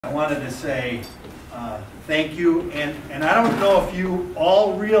I wanted to say thank you, and I don't know if you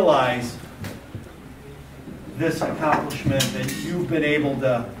all realize this accomplishment that you've been able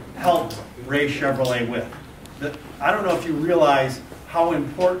to help Ray Chevrolet with. I don't know if you realize how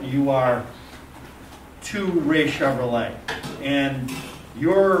important you are to Ray Chevrolet, and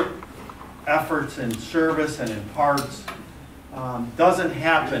your efforts in service and in parts doesn't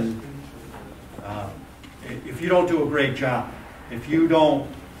happen if you don't do a great job, if you don't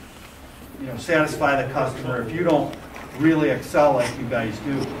satisfy the customer, if you don't really excel like you guys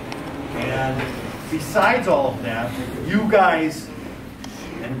do. And besides all of that, you guys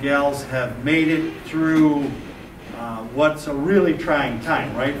and gals have made it through what's a really trying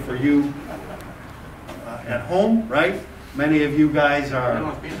time, right, for you at home, right? Many of you guys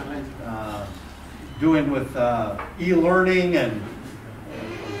are doing with e-learning and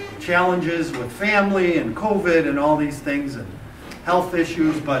challenges with family and COVID and all these things and health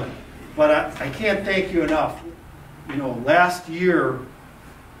issues, but I can't thank you enough. Last year,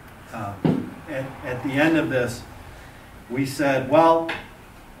 at the end of this, we said, well,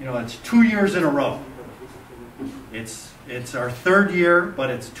 it's 2 years in a row. It's our third year, but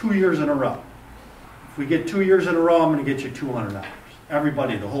it's 2 years in a row. If we get 2 years in a row, I'm going to get you $200.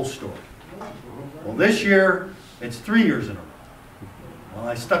 Everybody, the whole store. Well, this year, it's 3 years in a row. Well,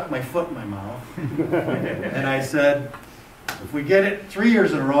 I stuck my foot in my mouth, and I said, if we get it 3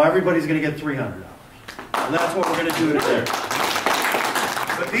 years in a row, everybody's going to get $300. And that's what we're going to do today.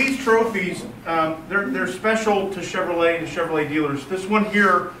 But these trophies, they're special to Chevrolet and Chevrolet dealers. This one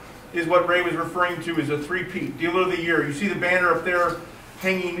here is what Ray was referring to as a three-peat, Dealer of the Year. You see the banner up there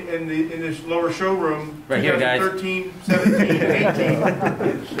hanging in this lower showroom, right here, guys. 2013, 17,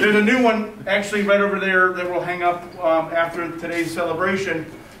 and 18. There's a new one actually right over there that will hang up after today's celebration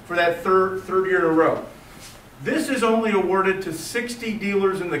for that third year in a row. This is only awarded to 60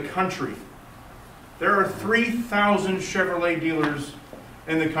 dealers in the country. There are 3,000 Chevrolet dealers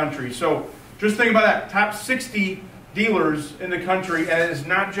in the country. So just think about that. Top 60 dealers in the country, and it is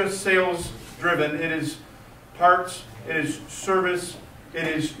not just sales driven. It is parts, it is service, it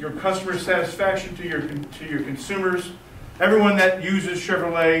is your customer satisfaction to your consumers. Everyone that uses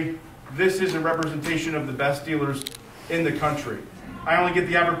Chevrolet, this is a representation of the best dealers in the country. I only get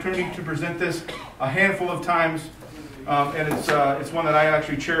the opportunity to present this a handful of times, and it's one that I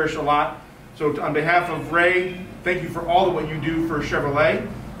actually cherish a lot. So on behalf of Ray, thank you for all of what you do for Chevrolet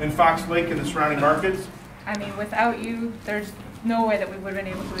and Fox Lake and the surrounding markets. I mean, without you, there's no way that we would have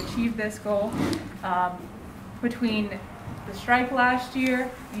been able to achieve this goal. Between the strike last year,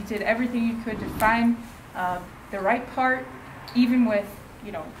 you did everything you could to find the right part, even with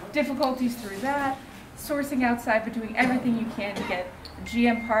difficulties through that, sourcing outside, but doing everything you can to get the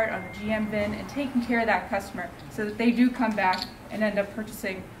GM part on the GM bin and taking care of that customer so that they do come back and end up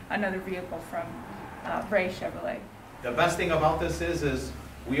purchasing another vehicle from Ray Chevrolet. The best thing about this is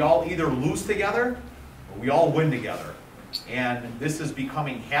we all either lose together or we all win together. And this is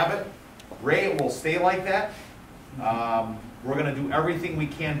becoming habit. Ray will stay like that. We're going to do everything we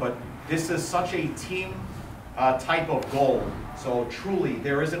can, but this is such a team type of goal. So truly,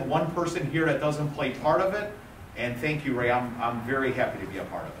 there isn't one person here that doesn't play part of it. And thank you, Ray. I'm very happy to be a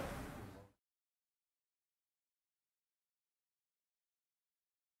part of it.